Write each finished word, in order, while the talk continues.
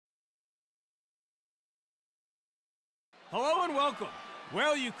Hello and welcome.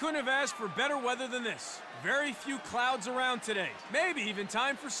 Well, you couldn't have asked for better weather than this. Very few clouds around today. Maybe even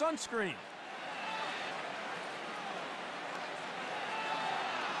time for sunscreen.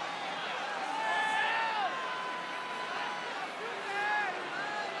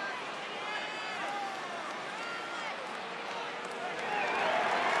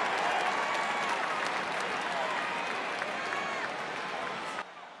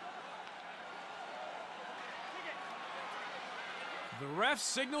 The ref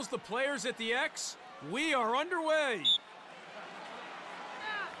signals the players at the X. We are underway.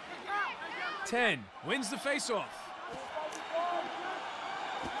 10 wins the faceoff.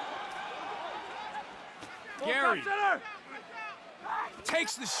 Gary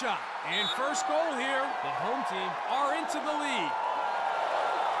takes the shot. And first goal here. The home team are into the lead.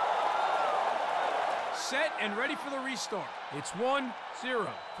 Set and ready for the restart. It's 1-0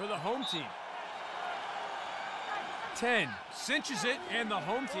 for the home team. 10 cinches it, and the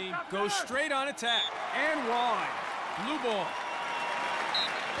home team goes straight on attack. And wide. Blue ball.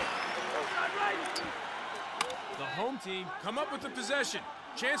 The home team come up with the possession.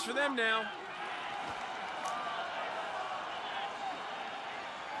 Chance for them now.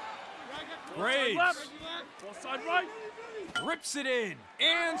 Braves rips it in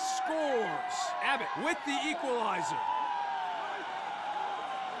and scores. Abbott with the equalizer.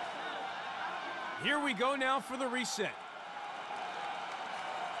 Here we go now for the reset.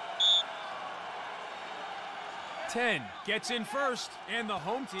 10 gets in first, and the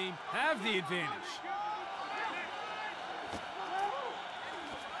home team have the advantage.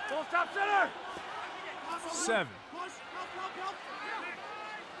 Full stop center. 7.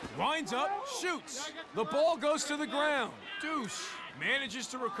 Winds up, shoots. The ball goes to the ground. Deuce manages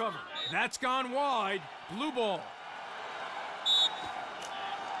to recover. That's gone wide. Blue ball.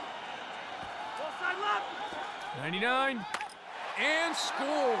 99 and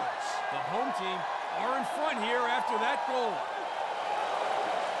scores. The home team are in front here after that goal.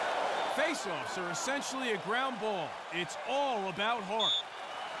 Face-offs are essentially a ground ball. It's all about heart.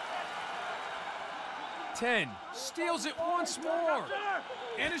 10 steals it once more.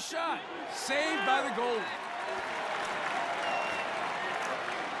 And a shot. Saved by the goalie.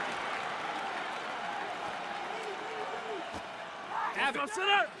 Abbott.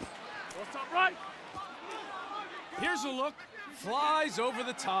 Right. Here's a look. Flies over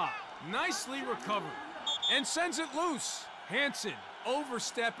the top. Nicely recovered. And sends it loose. Hansen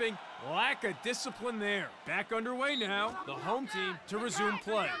overstepping. Lack of discipline there. Back underway now. The home team to resume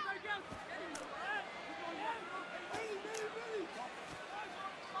play.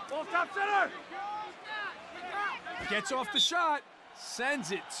 Full stop center. Gets off the shot.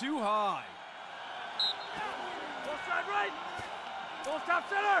 Sends it too high. Full side right. Full stop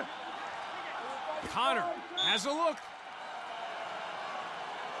center. Connor has a look.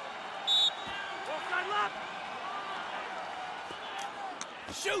 Full side left.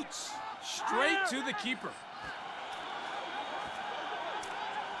 Shoots straight to the keeper.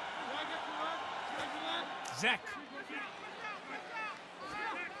 Zek.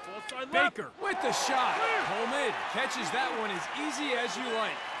 Baker with the shot. Coleman catches that one as easy as you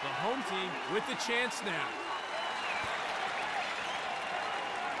like. The home team with the chance now.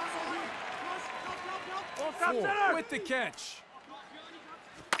 Four with the catch.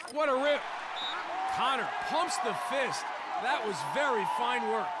 What a rip. Connor pumps the fist. That was very fine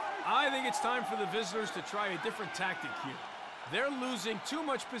work. I think it's time for the visitors to try a different tactic here. They're losing too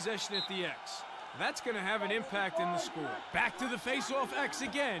much possession at the X. That's going to have an impact in the score. Back to the face-off X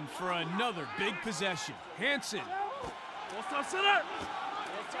again for another big possession. Hansen. Full stop center.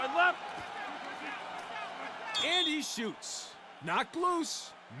 Full side left. And he shoots. Knocked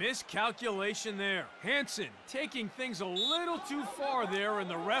loose. Miscalculation there. Hansen taking things a little too far there, and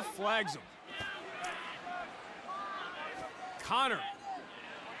the ref flags him. Connor.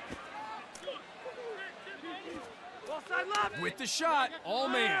 With the shot,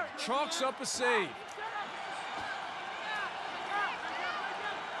 All-Man chalks up a save.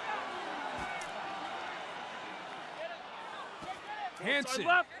 Hansen.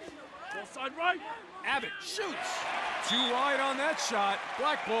 Full side right. Abbott shoots. Too wide on that shot.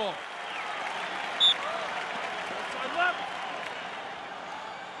 Black ball. Full side left.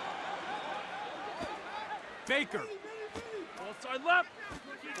 Baker. Full side left.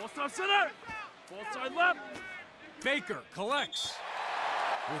 Full stop center. Full side left. Baker collects.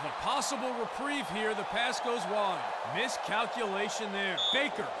 With a possible reprieve here, the pass goes wide. Miscalculation there.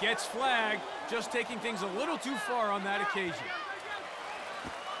 Baker gets flagged, just taking things a little too far on that occasion.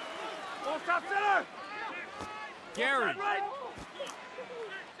 Full stop center. Gary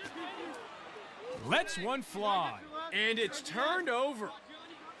lets one fly. And it's turned over.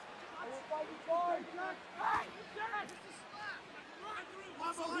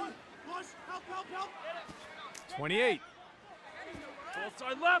 28. Ball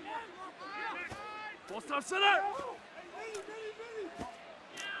side left. Ball stop center.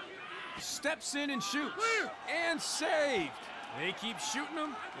 Steps in and shoots. And saved. They keep shooting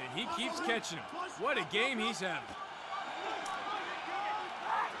him, and he keeps catching him. What a game he's having.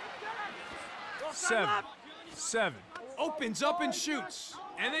 7. Opens up and shoots.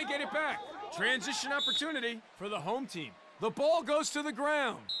 And they get it back. Transition opportunity for the home team. The ball goes to the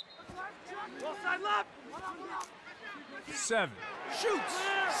ground. Ball side left. 7. Shoots.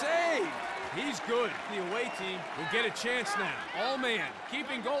 Saved. He's good. The away team will get a chance now. All man,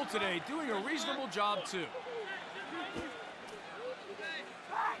 keeping goal today, doing a reasonable job too.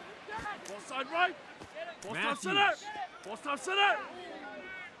 Ball side right. Ball stop center. Matthews. Ball stop center.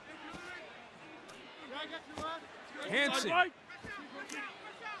 Hansen. Side right.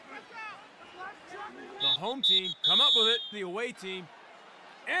 The home team come up with it. The away team.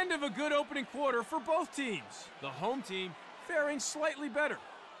 End of a good opening quarter for both teams. The home team faring slightly better.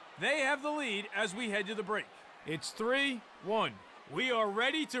 They have the lead as we head to the break. It's 3-1. We are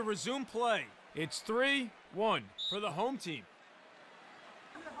ready to resume play. It's 3-1 for the home team.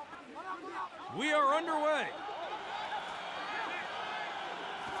 We are underway.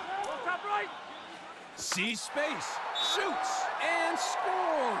 Ball top right. Sees space, shoots, and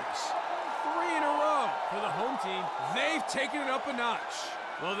scores. 3 in a row for the home team. They've taken it up a notch.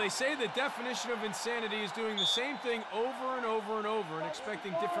 Well, they say the definition of insanity is doing the same thing over and over and over and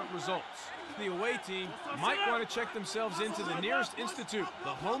expecting different results. The away team might want to check themselves into the nearest institute.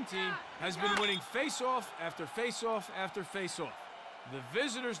 The home team has been winning face-off after face-off after face-off. The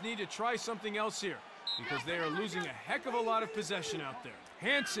visitors need to try something else here because they are losing a heck of a lot of possession out there.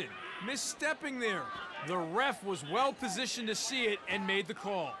 Hansen misstepping there. The ref was well positioned to see it and made the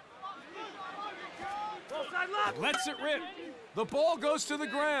call. Ball side left. Lets it rip. The ball goes to the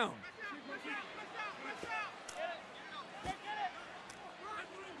ground.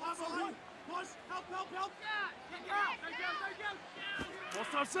 Ball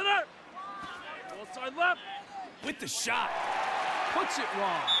stop center. Ball side left. With the shot. Puts it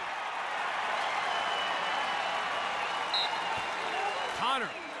wide. Connor.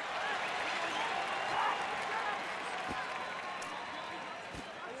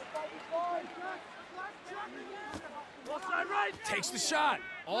 Ball side right. Takes the shot.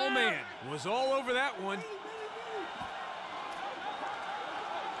 All man was all over that one.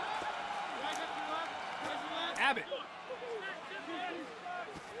 Abbott.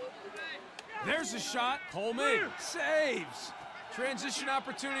 There's a shot. Coleman saves. Transition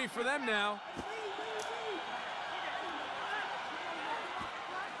opportunity for them now.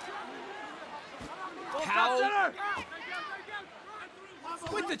 Powell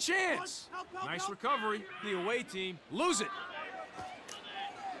with the chance. Nice recovery. The away team lose it.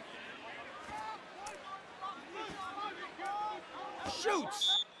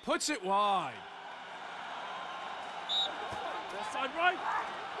 Shoots. Puts it wide. Ball side right.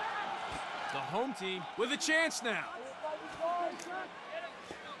 The home team with a chance now.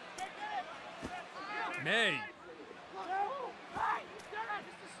 May.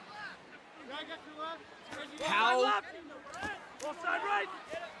 Powell. Ball side right.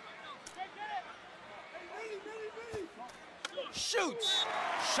 Shoots.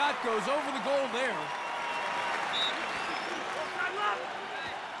 Shot goes over the goal there. Ball side left.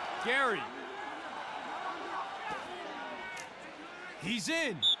 Gary. He's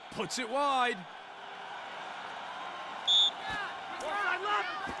in. Puts it wide. Ball side left.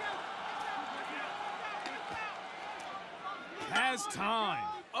 Has time.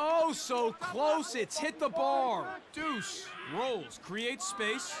 Oh, so close. It's hit the bar. Deuce. Rolls. Creates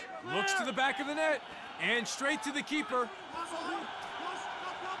space. Looks to the back of the net. And straight to the keeper.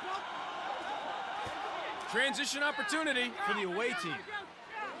 Transition opportunity for the away team.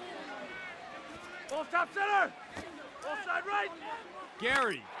 Ball top center. Ball side right.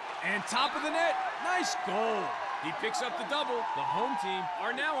 Gary. And top of the net. Nice goal. He picks up the double. The home team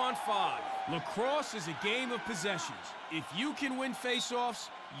are now on 5. Lacrosse is a game of possessions. If you can win face-offs,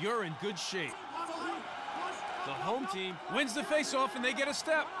 you're in good shape. The home team wins the face-off and they get a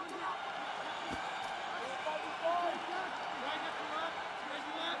step.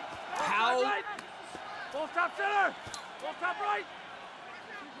 Powell. Ball top center. Ball top right.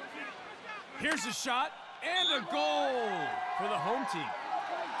 Here's a shot and a goal for the home team.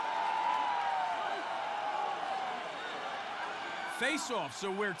 Face-offs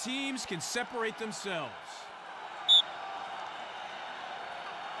are where teams can separate themselves.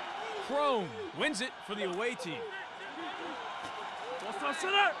 Crone wins it for the away team.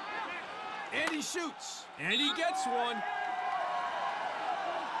 stop center. And he shoots. And he gets one.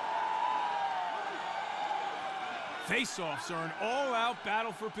 Face-offs are an all-out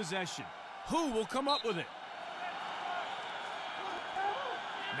battle for possession. Who will come up with it?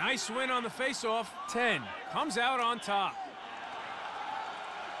 Nice win on the face-off. 10 comes out on top.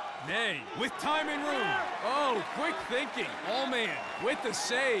 Nay, with time and room. Oh, quick thinking. All-man with the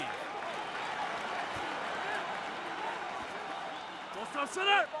save. Ball stop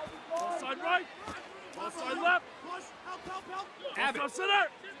center. Ball side right. Ball side left. Abbott. Ball stop center.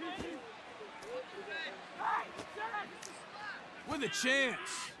 With a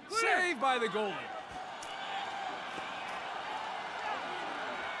chance. Saved by the goalie.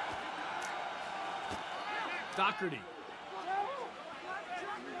 Doherty.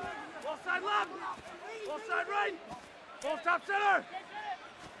 Ball side left. Ball side right. Ball stop center.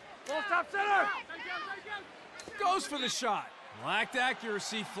 Ball stop center. Goes for the shot. Lacked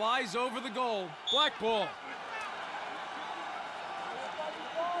accuracy, flies over the goal. Black ball.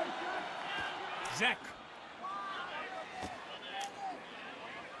 Zek.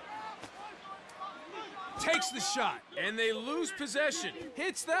 Takes the shot, and they lose possession.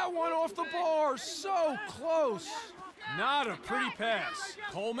 Hits that one off the bar, so close. Not a pretty pass.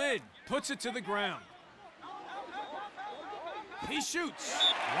 Coleman puts it to the ground. He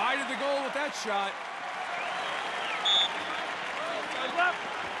shoots. Wide of the goal with that shot.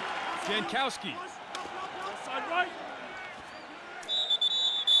 Jankowski. Side right.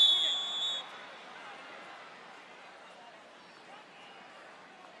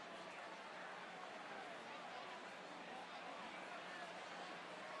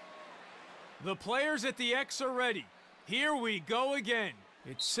 The players at the X are ready. Here we go again.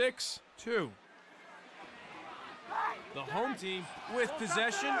 It's 6-2. The home team with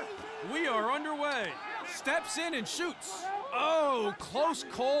possession. We are underway. Steps in and shoots. Oh, close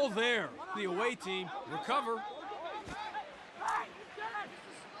call there. The away team recover.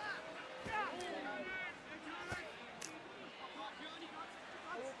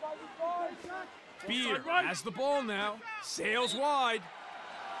 Beer has the ball now. Sails wide.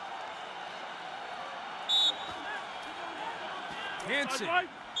 Hansen.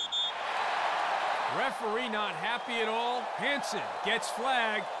 Referee not happy at all. Hansen gets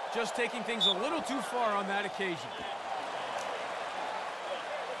flagged, just taking things a little too far on that occasion.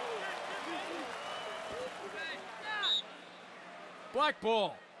 Black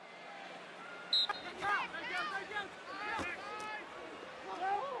ball.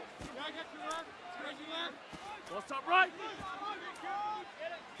 Ball stop right.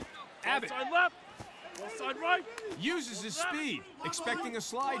 Abbott. Ball side left. Ball side right. Uses his speed, expecting a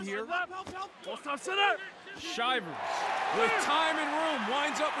slide here. Ball stop center. Shivers, with time and room,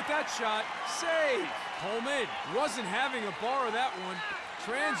 winds up with that shot. Save. Coleman wasn't having a bar of that one.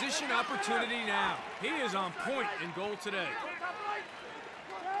 Transition opportunity now. He is on point in goal today.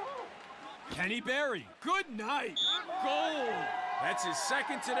 Kenny Berry, good night. Goal. That's his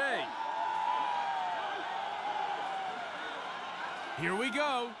second today. Here we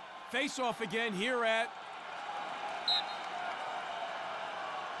go. Face off again here at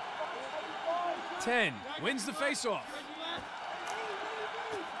 10. Wins the face-off.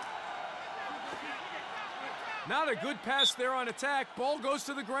 Not a good pass there on attack. Ball goes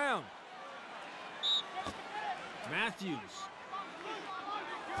to the ground. Matthews.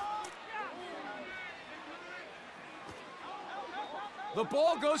 The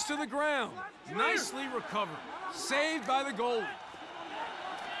ball goes to the ground. Nicely recovered. Saved by the goalie.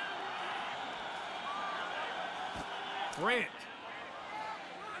 Grant.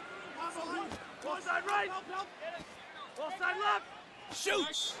 Ball side right. Ball side left.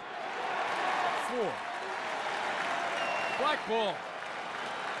 Shoots. 4. Black ball.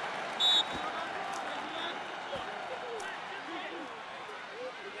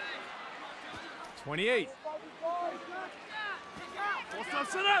 .28. Ball stop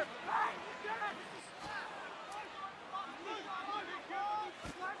center.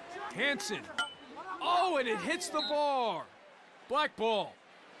 Hansen. Oh, and it hits the bar. Black ball.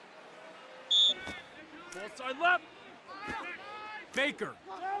 Ball side left. Baker.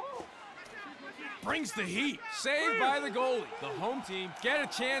 Brings the heat. Saved by the goalie. The home team get a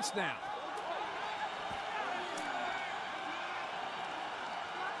chance now.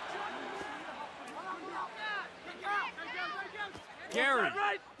 Gary.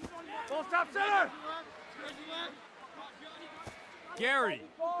 Ball stop center. Gary.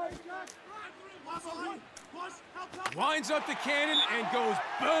 Winds up the cannon and goes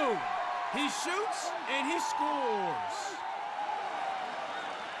boom. He shoots and he scores.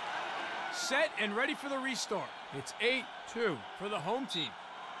 Set and ready for the restart. It's 8-2 for the home team.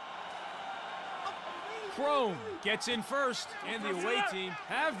 Crone gets in first, and the away team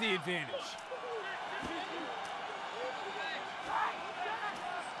have the advantage.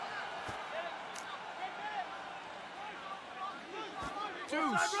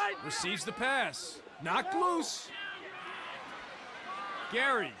 Deuce receives the pass. Knocked loose.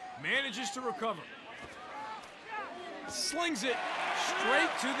 Gary manages to recover. Slings it straight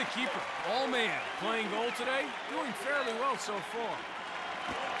to the keeper. All-man playing goal today, doing fairly well so far.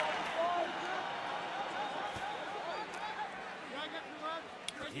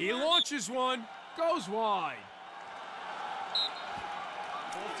 He launches one, goes wide.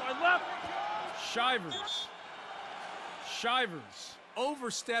 Outside left. Shivers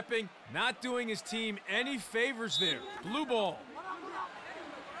overstepping, not doing his team any favors there. Blue ball.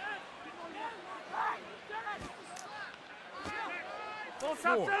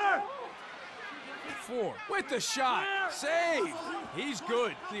 Four with the shot. Saved. He's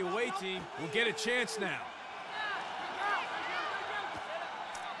good. The away team will get a chance now.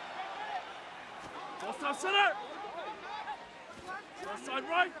 Ball stop center. Ball side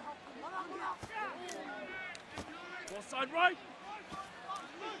right. Ball side right.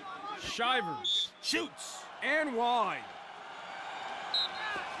 Shivers shoots and wide.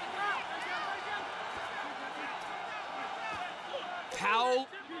 Powell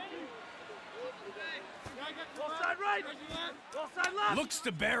Ball side right. Ball side left. looks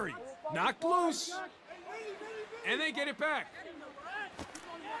to bury. Knocked loose. And they get it back.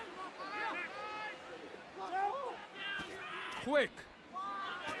 Quick.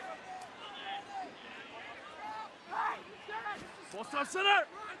 Ball stop center.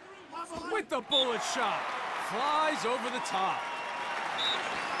 With the bullet shot. Flies over the top.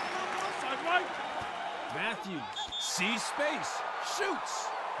 Side right. Matthews sees space. Shoots.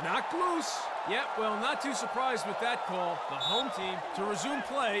 Knocked loose. Yep, well, not too surprised with that call. The home team to resume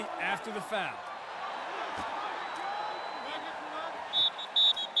play after the foul.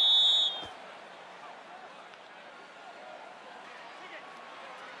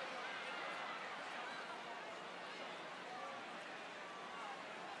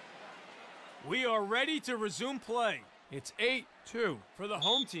 We are ready to resume play. It's 8-2 for the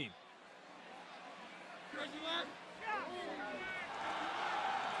home team.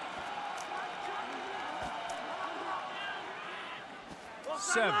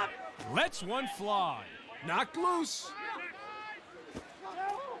 Seven. Lets one fly. Knocked loose.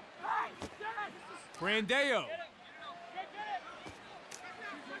 Grandeo.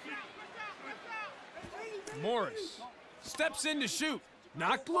 Morris steps in to shoot.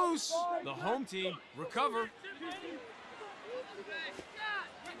 Knocked loose. The home team recover.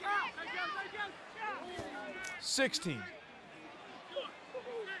 $16.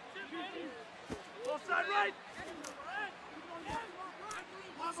 Offside right.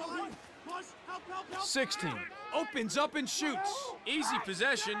 16. Opens up and shoots. Easy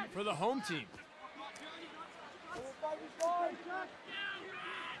possession for the home team.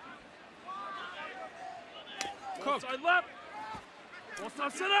 Cook. Offside left.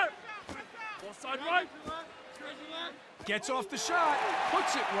 Offside center. Offside right. Gets off the shot.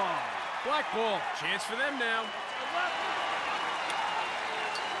 Puts it wide. Black ball. Chance for them now.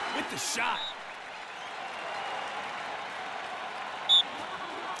 With the shot.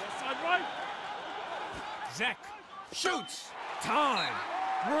 Offside right. Zek shoots. Time.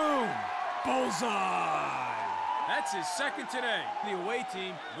 Room. Bullseye. That's his second today. The away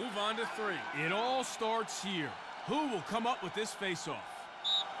team move on to 3. It all starts here. Who will come up with this faceoff?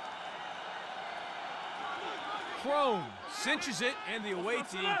 Crone cinches it, and the away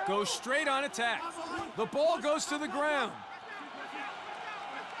team goes straight on attack. The ball goes to the ground.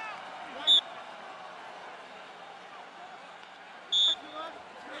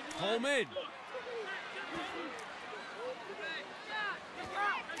 Coleman.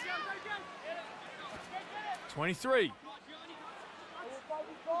 $23.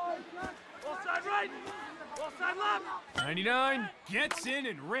 Offside right. Offside left. 99 gets in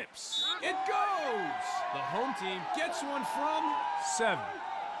and rips. It goes! The home team gets one from 7.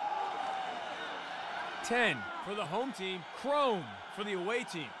 10 for the home team. Crone for the away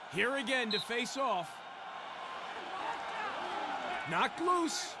team. Here again to face off. Knocked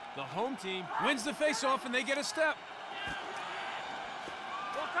loose. The home team wins the face-off and they get a step.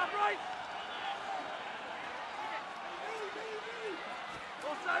 Ball top right.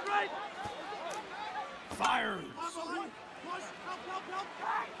 Offside right. Fires.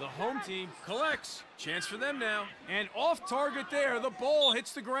 The home team collects. Chance for them now. And off target there, the ball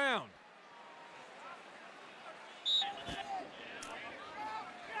hits the ground.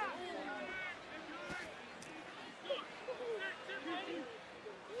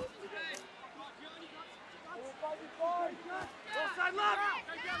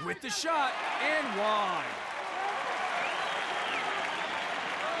 with the shot and wide.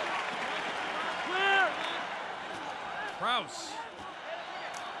 Clear! Kraus.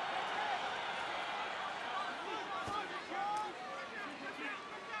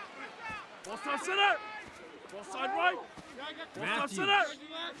 Ball side center! Ball side right! Ball side Matthews. center!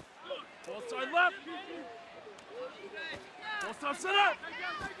 Ball side left! Ball side center!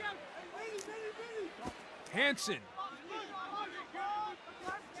 Hansen.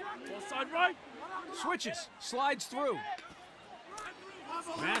 Ball side right! Switches. Slides through.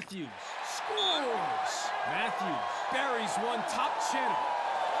 Matthews. Scores! Matthews buries one top channel.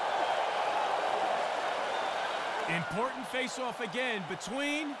 Important face-off again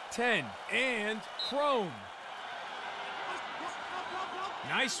between 10 and Crone.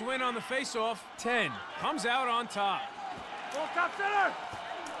 Nice win on the face-off. 10 comes out on top. Ball top center!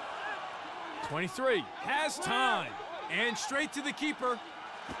 23 has time. And straight to the keeper.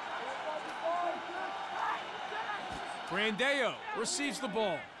 Grandeo receives the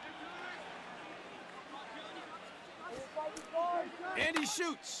ball. And he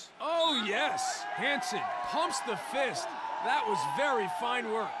shoots. Oh, yes. Hansen pumps the fist. That was very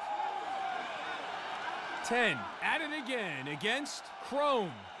fine work. 10 at it again against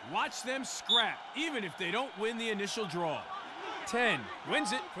Crone. Watch them scrap, even if they don't win the initial draw. 10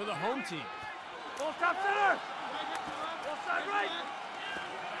 wins it for the home team. Ball top center! Ball side right!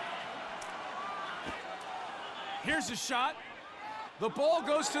 Here's a shot. The ball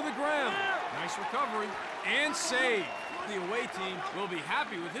goes to the ground. Nice recovery and save. The away team will be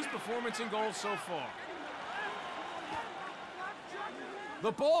happy with his performance in goal so far.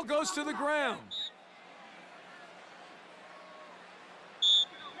 The ball goes to the ground.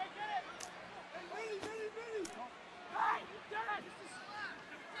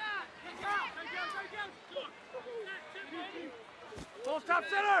 Ball top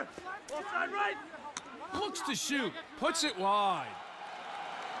center! Ball side right! Looks to shoot. Puts it wide.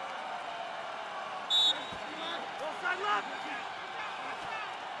 Ball side left!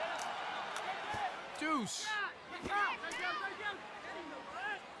 Deuce.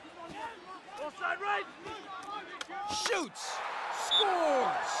 Ball side right! Shoots.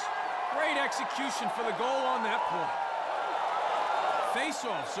 Scores. Great execution for the goal on that point.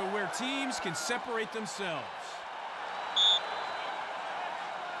 Face-offs are where teams can separate themselves.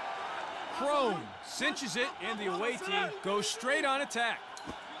 Crone cinches it, and the away team goes straight on attack.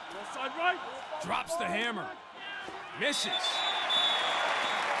 Ball side right! Drops the hammer. Misses.